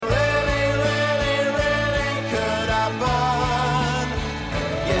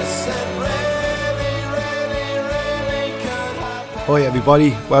Hi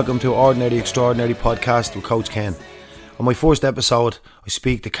everybody, welcome to Ordinary Extraordinary podcast with Coach Ken. On my first episode, I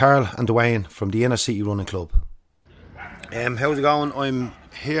speak to Karl and Dwayne from the Inner City Running Club. How's it going? I'm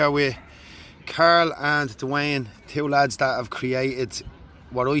here with Karl and Dwayne, two lads that have created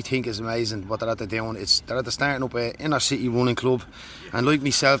what I think is amazing, what they're at doing. They're at the starting up an Inner City Running Club, and like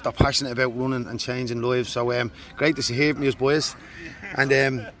myself, they're passionate about running and changing lives. So great to hear from you boys.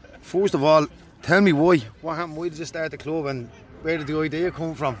 And first of all, tell me what happened, why did you start the club and where did the idea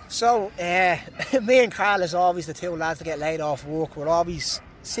come from? So, me and Karl is always the two lads that get laid off work. We're always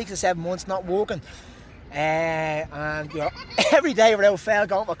 6 or 7 months not working. And every day we're out fair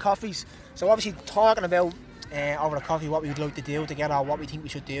going for coffees. So obviously talking about over the coffee what we would like to do together, what we think we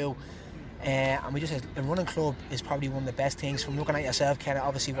should do. And we just said a running club is probably one of the best things from looking at yourself, Ken,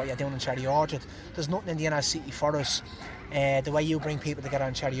 obviously what you're doing in Cherry Orchard. There's nothing in the inner city for us. The way you bring people together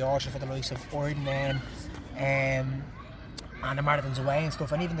in Cherry Orchard for the likes of Orden and the marathons away and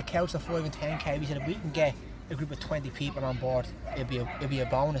stuff, and even the couch, the 5 and 10k, we said if we can get a group of 20 people on board, it'd be a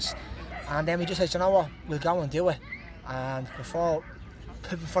bonus. And then we just said, you know what, we'll go and do it. And for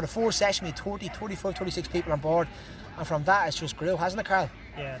the first session we had 30, 35, 36 people on board, and from that it's just grew, hasn't it, Karl?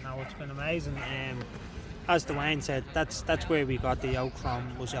 Yeah, no, it's been amazing. As Dwayne said, that's where we got the out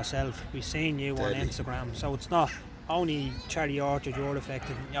from, was yourself. We seen you on Instagram, so it's not only Cherry Orchard you're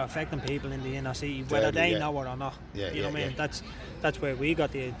affecting people in the inner city, whether they know it or not. You know what I mean? That's where we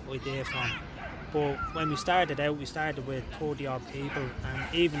got the idea from. But when we started with 30 odd people,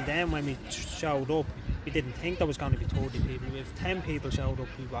 and even then when we showed up, we didn't think there was going to be 30 people. If 10 people showed up,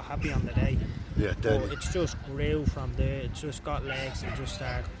 we were happy on the day. Yeah, but it's just grew from there. It's just got legs and just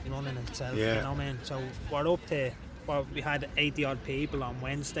started running itself. You know what I mean? So we're up to, we had 80 odd people on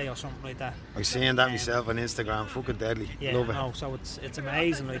Wednesday or something like that. I'm seeing that myself on Instagram. Fucking deadly. Yeah, love it. No, so it's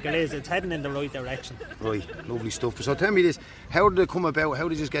amazing. Like it is. It's heading in the right direction. Right, lovely stuff. So tell me this: how did it come about? How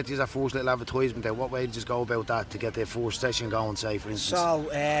did you get that first little advertisement there? What way did you go about that to get the first session going? Say, for instance.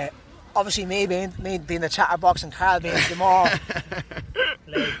 So obviously me being the chatterbox and Karl being the more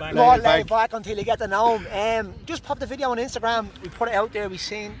laid back until you get to know him. Just pop the video on Instagram. We put it out there. We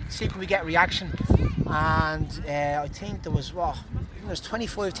see can we get reaction. And I think there was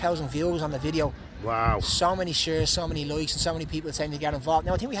 25,000 views on the video. Wow. So many shares, so many likes, and so many people saying to get involved.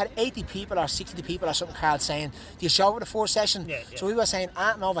 Now I think we had 80 people or 60 people or something, Karl, saying, do you show up at the first session? Yeah. So we were saying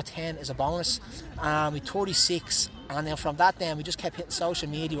 8 and over 10 is a bonus. We 36, and then from that then we just kept hitting social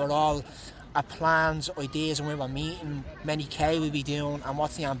media with all our plans, ideas, and we were meeting, many K we'll be doing, and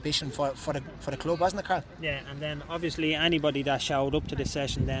what's the ambition for the club, wasn't it, Karl? Yeah, and then obviously anybody that showed up to the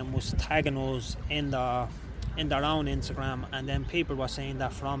session then was tagging us in their own Instagram, and then people were saying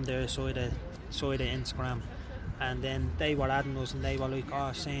that from their side of Instagram, and then they were adding us and they were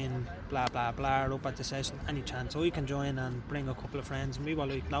like, saying blah blah blah up at the session, any chance I can join and bring a couple of friends, and we were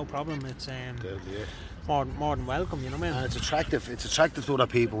like, no problem, it's more than welcome, you know what I mean? And it's attractive to other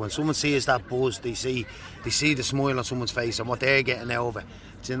people. When someone sees that buzz, they see the smile on someone's face and what they're getting out of it,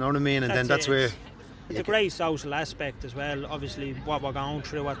 do you know what I mean? And that's where it's a great social aspect as well. Obviously what we're going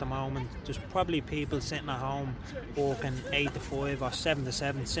through at the moment, there's probably people sitting at home working 8 to 5 or 7 to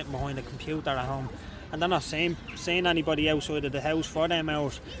 7, sitting behind a computer at home, and they're not seeing anybody outside of the house for them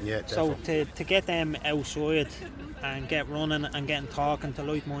hours. Yeah, so to get them outside and get running and getting talking to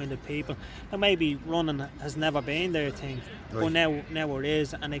like-minded people, and maybe running has never been their thing, right. But now it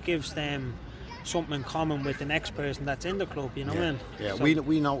is, and it gives them something in common with the next person that's in the club, you know what I mean? Yeah, so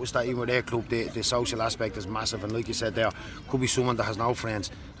we noticed that even with their club, the social aspect is massive, and like you said there, could be someone that has no friends.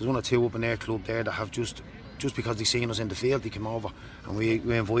 There's 1 or 2 up in their club there that have just because they seen us in the field, they came over and we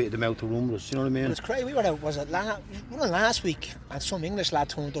invited them out to run with us, you know what I mean? It's crazy. We were out, was it last week, and some English lad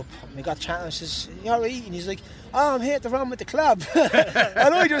turned up and we got chatting and says, you alright? And he's like, I'm here to run with the club.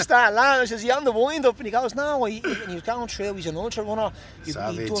 And I just started laughing. I says, you on the wind up? And he goes, no, and he was going through, he's an ultra runner. He's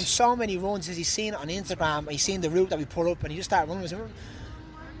done so many runs, he's seen it on Instagram, he's seen the route that we put up, and he just started running with him.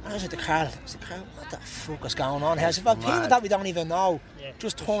 And I was like to Karl, what the fuck is going on here? I said, well, people that we don't even know,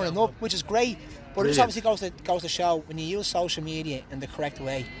 just turning up, which is great. But it just obviously goes to show, when you use social media in the correct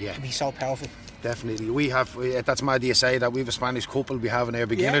way, it can be so powerful. Definitely. We have, that's my idea, say that we have a Spanish couple we have in our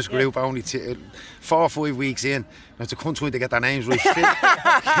beginners group, only 4 or 5 weeks in. It's a country to get their names right.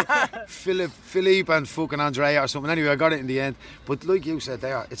 Philippe and fucking Andrea or something. Anyway, I got it in the end. But like you said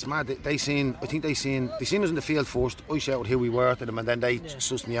there, it's mad. They seen us in the field first. I shouted who we were to them, and then they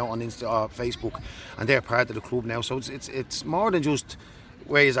sussed me out on Facebook, and they're part of the club now. So it's more than just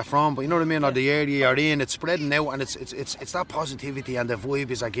where is that from, but you know what I mean, or the area you're in, it's spreading out, and it's that positivity and the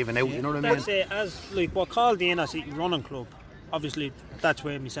vibe is giving out, you know what I mean? That's it, as like we're called the Inner City Running Club, obviously that's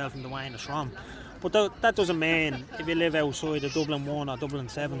where myself and Dwayne is from, But that doesn't mean if you live outside of Dublin 1 or Dublin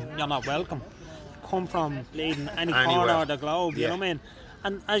 7, you're not welcome. Come from bleeding any corner of the globe, you know what I mean?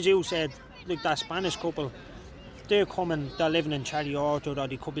 And as you said, like that Spanish couple, they're coming, they're living in Cherry Orchard, or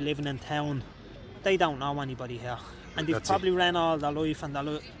they could be living in town. They don't know anybody here. And they've probably ran all their life, and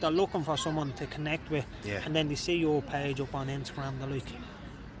they're looking for someone to connect with. And then they see your page up on Instagram, they're like,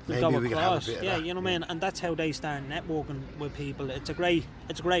 maybe we can have a bit of that. You know what I mean? And that's how they start networking with people. It's a great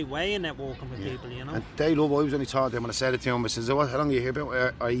way of networking with people, you know. And they love, I was only taught them when I said it to him, I says, how long are you here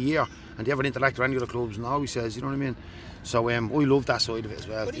about? A year. And do you ever interact with any other clubs? And all he says, you know what I mean? So I love that side of it as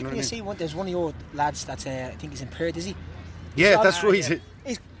well. But you know you see, there's one of your lads that's, I think he's in Perth, is he? Yeah, that's right.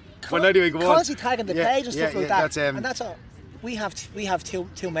 He's anyway, go on. constantly tagging the page and stuff like that. And that's all. We have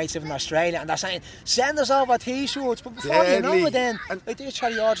two mates living in Australia, and they're saying, send us over t-shirts. But before you know it, then like there's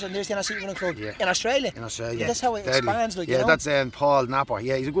Charlie Orchard and there's the NRC Running Club in Australia. Yeah, that's how it expands. Like, yeah, you know? That's Paul Napper.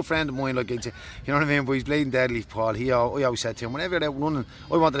 Yeah, he's a good friend of mine. Like, you know what I mean? But he's bleeding deadly, Paul. I always said to him, whenever you're out running,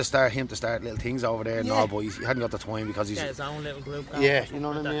 I wanted to start little things over there and all, but he hadn't got the time because he's his own little group. Yeah, you know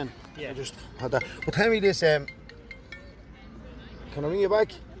what I mean? Yeah, I just had that. Well, tell me this. Can I ring you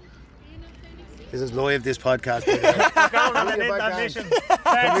back? This is live, this podcast. Going on an intermission.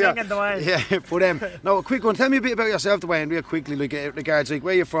 Yeah, but no, a quick one. Tell me a bit about yourself, Dwayne, real quickly. Like, regards, like,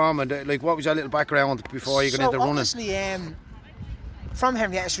 where you're from and like, what was your little background before you got into running? Obviously, from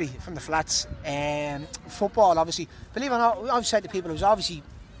Henrietta Street, from the flats. Football, obviously. Believe it or not, I've said to people, it was obviously.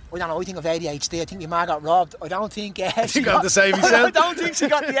 I don't know, I think of ADHD. I think your ma got robbed. I don't think she got the same myself. I don't think she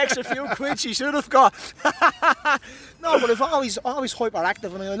got the extra few quid she should have got. No, but I've always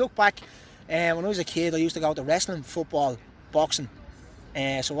hyperactive. And I look back, when I was a kid, I used to go to wrestling, football, boxing.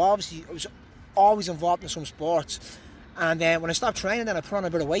 So obviously, I was always involved in some sports. And when I stopped training, then I put on a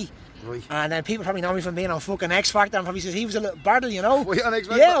bit of weight. Right. And then people probably know me from being on fucking X Factor, and probably says he was a little battle, you know. Were you on X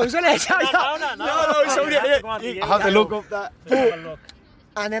Factor? Yeah, I was on X Factor. No. I have to look up that.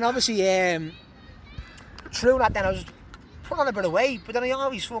 And then obviously, through that, then I was putting on a bit of weight, but then I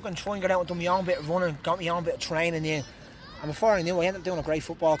always fucking try and get out and do my own bit of running, got my own bit of training in. And before I knew, I ended up doing a great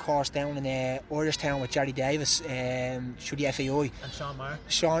football course down in Irishtown with Jerry Davis, through the FAI. And Sean Marr.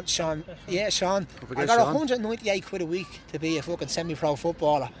 Sean. I got 198 quid a week to be a fucking semi-pro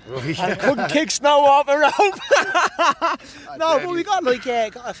footballer. Right. And I couldn't kick snow off a rope. No, but we got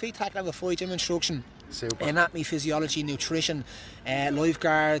got a feet tackle level 5 gym instruction. Super. Anatomy, physiology, nutrition,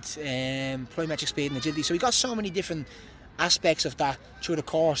 lifeguard, plyometric speed and agility. So we got so many different aspects of that through the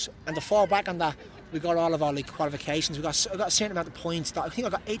course. And to fall back on that, we got all of our qualifications. I got a certain amount of points. I think I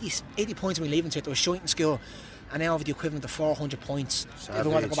got 80 points when we leaving it. I was shooting school, and now I have the equivalent of 400 points if I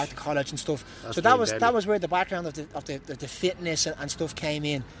want to go back to college and stuff. That's so that was where the background of the fitness and stuff came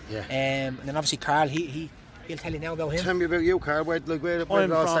in. Yeah. And then obviously Karl, he'll tell you now about him. Tell me about you, Karl. Where did it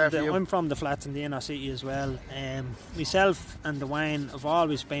all start for you? I'm from the flats in the inner city as well. Myself and Dwayne have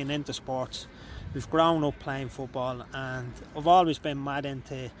always been into sports. We've grown up playing football, and I've always been mad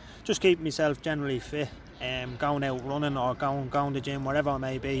into just keeping myself generally fit, going out running or going to the gym, wherever it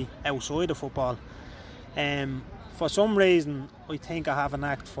may be, outside of football. For some reason, I think I have an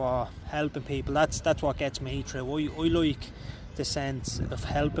act for helping people. That's what gets me through. I like the sense of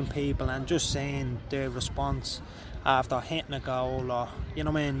helping people and just seeing their response after hitting a goal, or you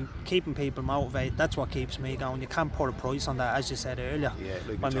know what I mean, keeping people motivated. That's what keeps me going. You can't put a price on that, as you said earlier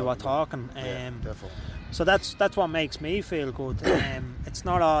when we were talking. So that's what makes me feel good. It's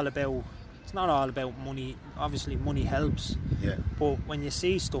not all about money. Obviously money helps, but when you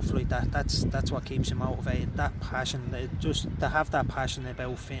see stuff like that, that's what keeps you motivated. That passion, just to have that passion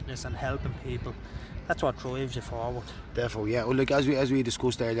about fitness and helping people, that's what drives you forward. Definitely, yeah. Well, like as we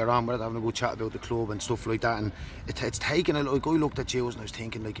discussed earlier on, we're having a good chat about the club and stuff like that, and it's taken a like, I looked at you and I was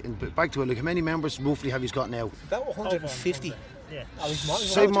thinking, like, back to it, like, how many members roughly have you got now? About 150. Yeah. More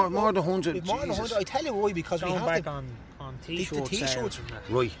than 100. More than 100. I tell you why, because going we have back on t-shirts. The t-shirts.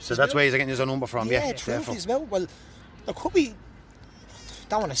 Right, so that's why you're getting your number from, yeah. Truth as well. Well, there could be,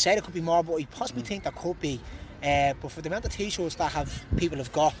 don't want to say there could be more, but I possibly think there could be. But for the amount of t-shirts that people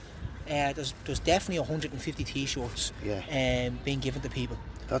have got, there's definitely 150 t-shirts being given to people.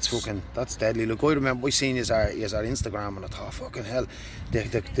 That's deadly. Look, I remember I seen his Instagram and I thought, fucking hell,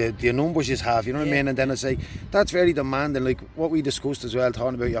 the numbers you have, you know what I mean? And then I say, that's very demanding, like what we discussed as well,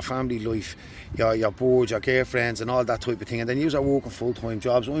 talking about your family life, your boards, your girlfriends and all that type of thing. And then you are working full-time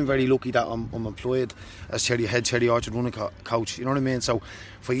jobs. I'm very lucky that I'm employed as head Cherry Orchard running coach, you know what I mean? So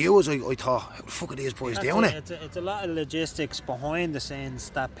for years I thought, how the fuck are these boys doing it? It's a lot of logistics behind the scenes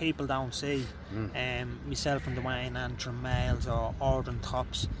that people don't see. Myself and Dwayne answering mails or ordering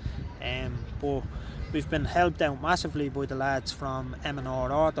tops. But we've been helped out massively by the lads from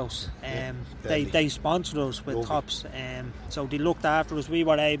M&R Autos. They sponsored us with tops, so they looked after us. We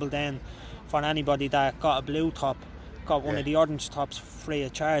were able then, for anybody that got a blue top, got one of the orange tops free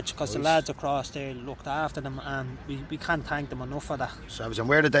of charge, because the lads across there looked after them, and we can't thank them enough for that. Savage. And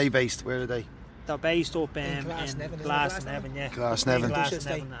where are they based? They're based up in Glasnevin, yeah. Glasnevin.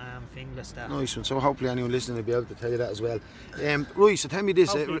 And Finglas there. Nice one. So hopefully anyone listening will be able to tell you that as well. Right, so tell me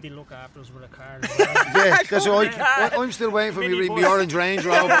this. Hopefully they look after us with a car as well. Yeah, because I'm still waiting for my orange Range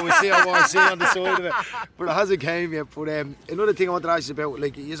Rover. We'll see how I see on the side of it. But it hasn't came yet. But another thing I want to ask you about,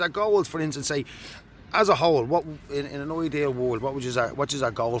 like, is our goals, for instance, say, as a whole, what in an ideal world, what is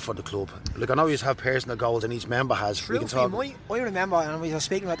our goal for the club? Like, I know you have personal goals and each member has. We can talk. I remember, and we were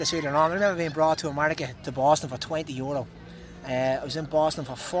speaking about this earlier on, I remember being brought to America, to Boston for €20. I was in Boston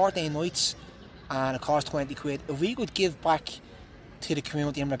for 14 nights and it cost £20. If we could give back to the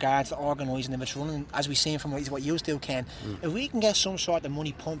community in regards to organising them, it's running, as we've seen from what you do, Ken, if we can get some sort of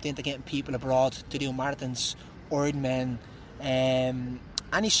money pumped into getting people abroad to do marathons, Ironman,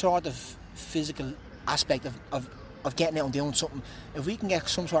 any sort of physical aspect of getting out and doing something, if we can get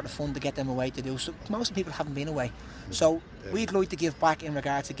some sort of fund to get them away to do so, most of the people haven't been away, so we'd like to give back in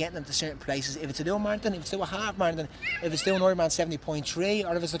regards to getting them to certain places. If it's to do a marathon, if it's to do a half marathon, if it's to do an Ironman 70.3,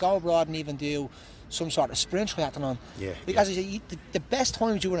 or if it's to go abroad and even do some sort of sprint triathlon, because the best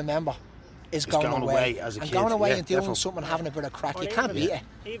times you remember is going away as a kid. Going away and doing something, having a bit of crack. You can't beat it.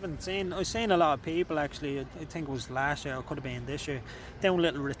 I've seen a lot of people, actually, I think it was last year, or could have been this year, doing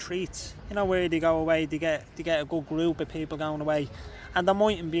little retreats, where they go away, they get a good group of people going away, and there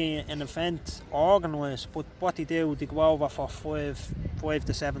mightn't be an event organised, but what they do, they go over for 5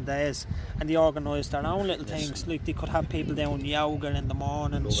 to 7 days, and they organise their own little things. Like, they could have people doing yoga in the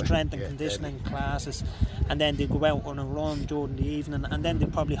morning, strength and conditioning classes, and then they go out on a run during the evening, and then they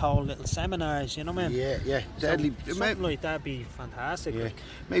probably hold little seminars, you know what I mean? Yeah, deadly. So, something like that'd be fantastic. Yeah. Like.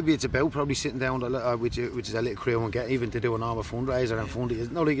 Maybe it's about probably sitting down which is a little crew and get even to do a normal fundraiser and fund it.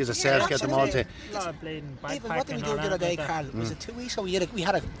 No, like as a self, get them all to. Even what did we do the other day, Carl? Was it 2 weeks ago? We had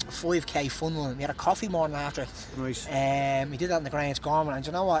a 5k fun run. We had a coffee morning after. Nice. We did that in the Grange Gorman, and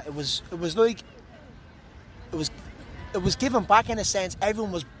you know what? It was given back in a sense.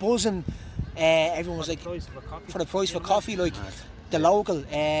 Everyone was buzzing. Everyone was like, for the price of a coffee, like. The local,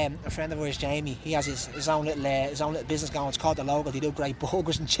 a friend of ours, Jamie, he has his own little business going. It's called The Local. They do great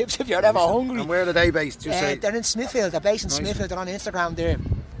burgers and chips if you're ever hungry. And where are they based? They're in Smithfield. They're based in Smithfield. They're on Instagram there.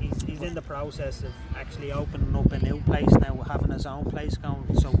 He's in the process of actually opening up a new place now, having his own place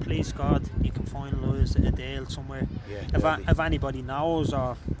going. So please God, you can find Lewis a deal somewhere. If anybody knows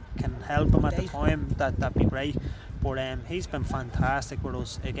or can help him at the time, that'd be great. But he's been fantastic with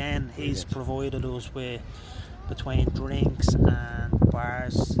us. Again, he's provided us with between drinks and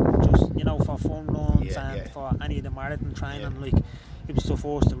bars, just for fun runs and for any of the marathon training. Like, he was the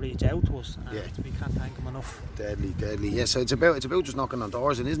first to reach out to us, and we can't thank him enough. Deadly. Yeah, so it's about just knocking on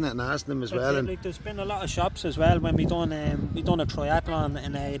doors, and isn't it, and asking them as well. And there's been a lot of shops as well. When we done a triathlon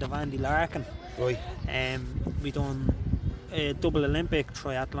in aid of Andy Larkin, right? We done a double Olympic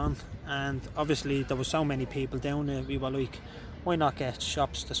triathlon, and obviously there were so many people down there. We were like, why not get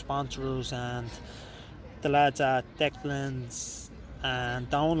shops to sponsor us? And the lads at Declan's and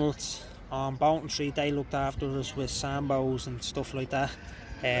Donald's on Boughton Street, they looked after us with Sambos and stuff like that.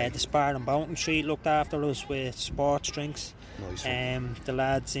 The Spar on Boughton Street looked after us with sports drinks. Nice. The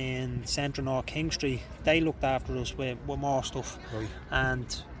lads in Central North King Street, they looked after us with more stuff. Right.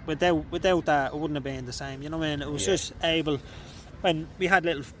 And without that, it wouldn't have been the same. You know what I mean? It was just able. When we had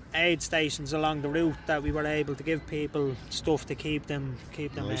little aid stations along the route, that we were able to give people stuff to keep them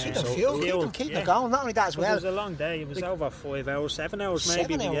fueled, keep them going. Not only that as well. It was a long day. It was over 5 hours, 7 hours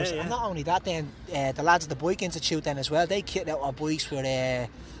maybe. 7 hours. And not only that, then the lads at the Bike Institute then as well, they kitted out our bikes with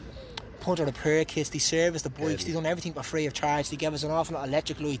punter repair kits. They serviced the bikes. They done everything for free of charge. They gave us an awful lot of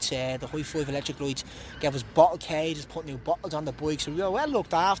electric lights. The high 5 electric lights. Gave us bottle cages, put new bottles on the bikes. So we were well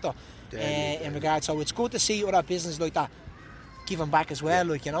looked after in regards. So it's good to see other business like that giving back as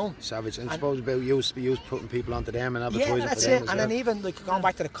well, Savage. And I suppose about you putting people onto them and advertising for them as well. And then even going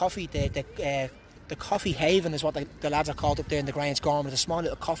back to the coffee, the coffee haven is what the lads are called up there in the Grange Gorman. It's a small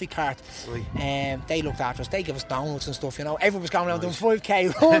little coffee cart. Right. They looked after us. They give us donuts and stuff. Everyone was going around doing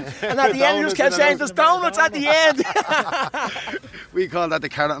 5k run, and at the end we just kept saying there's donuts at the end. We call that the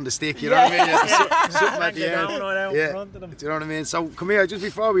carrot on the stick. You know what I mean? Something at the end. Do you know what I mean? So come here, just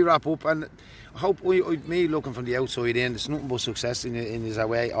before we wrap up, and I hope me looking from the outside in, there's nothing but success in his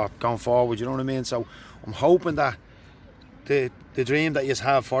way or going forward. You know what I mean? So I'm hoping that the dream that you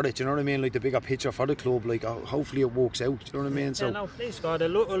have for it, you know what I mean, like the bigger picture for the club, like hopefully it works out, you know what I mean. So no, please God, it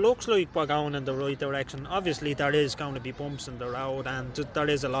looks like we're going in the right direction. Obviously there is going to be bumps in the road, and there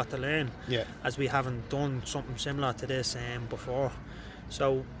is a lot to learn, as we haven't done something similar to this before.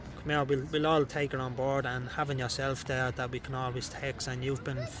 So come here, we'll all take it on board, and having yourself there that we can always text, and you've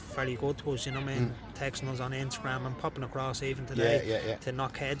been very good to us, you know what I mean, texting us on Instagram and popping across even today to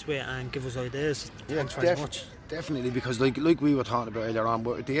knock heads with and give us ideas. Thanks very much. Definitely, because like we were talking about earlier on,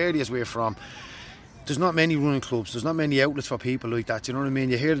 but the areas we're from, there's not many running clubs, there's not many outlets for people like that, you know what I mean.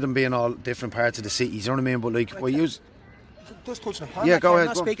 You hear them being all different parts of the cities, you know what I mean, but like we use just touching upon go that, ahead.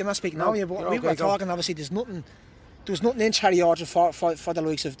 Not speaking now, but we were talking, obviously there's nothing in Cherry Orchard for the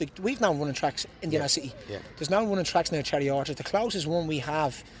likes of we've now running tracks in the inner city. There's now running tracks near Cherry Orchard. The closest one we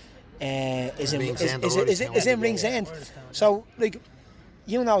have is in Ringsend. So like,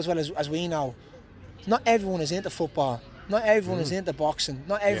 you know as well as we know, not everyone is into football, not everyone is into boxing,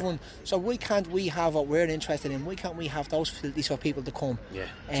 not everyone. So why can't we have what we're interested in? Why can't we have those facilities for people to come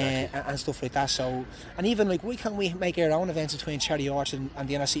and stuff like that? So, and even like, why can't we make our own events between Cherry Orchard and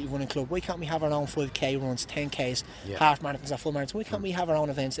the Inner City Running Club? Why can't we have our own 5k runs, 10ks, half marathons or full marathons? Why can't we have our own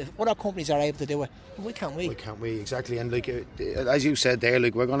events? If other companies are able to do it, why can't we? Why can't we? Exactly. And like as you said there,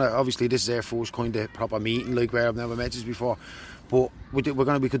 like we're gonna, obviously this is our first kind of proper meeting, like where I've never met this before. But we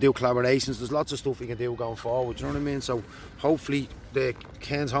could do collaborations. There's lots of stuff we can do going forward. You know what I mean? So hopefully the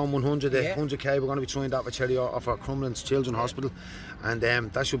Ken's Home 100, the 100k, we're going to be trying that with Cherry off our Crumlin's Children's Hospital, and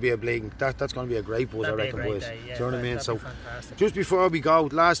that should be a big. That's going to be a great buzz, I reckon, boys. Do you know what I mean? So just before we go,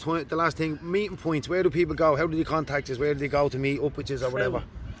 the last thing, meeting points. Where do people go? How do they contact us? Where do they go to meet up with us or whatever?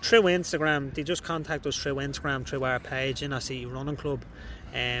 Through Instagram. They just contact us through Instagram, through our page, Inner City Running Club.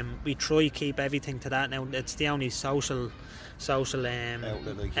 We try keep everything to that now. It's the only social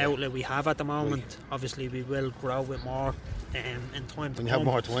outlet we have at the moment. Right. Obviously we will grow with more in time to come. When you have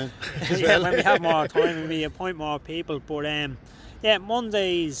more time. When we have more time and we appoint more people, but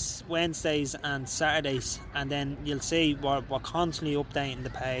Mondays, Wednesdays and Saturdays, and then you'll see we're constantly updating the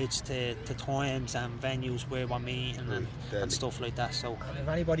page to times and venues where we're meeting and stuff like that. So if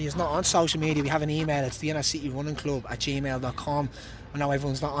anybody is not on social media, we have an email. It's the Inner City Running Club @gmail.com. I know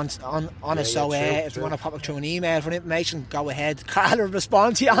everyone's not on it, so if you want to pop it through an email for information, go ahead. Carl will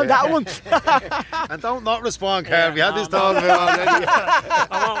respond to you on that one. And don't not respond, Carl. We had this talk about already.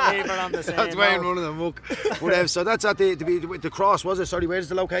 I won't leave it on the same. That's Dwayne running the muck. But so that's at the cross, was it? Sorry, where's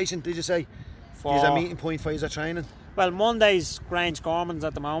the location? Did you say? Is a meeting point for your training? Well, Mondays Grange Gormans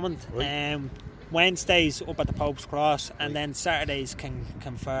at the moment. Right. Wednesdays up at the Pope's Cross, and then Saturdays can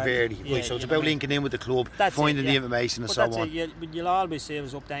vary. Right, so it's about linking in with the club, finding the information and but so on. You'll always see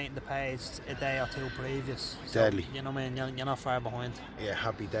us updating the page a day or two previous. So, deadly. You know what I mean? You're not far behind. Yeah,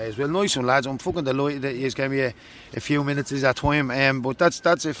 happy days. Well, nice one, lads. I'm fucking delighted that you gave me a few minutes of that time. But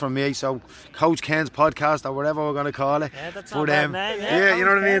that's it from me. So, Coach Ken's podcast or whatever we're going to call it. Yeah, that's not bad name. Yeah, you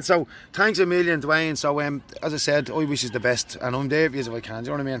know what I mean? So, thanks a million, Dwayne. So, as I said, I wish you the best, and I'm there for you if I can.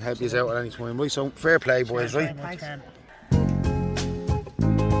 Do you know what I mean? Help you out at any time, right? So, fair play, boys, right? Thanks.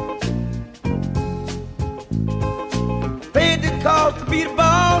 Paid the cost to be the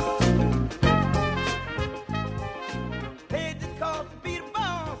boss.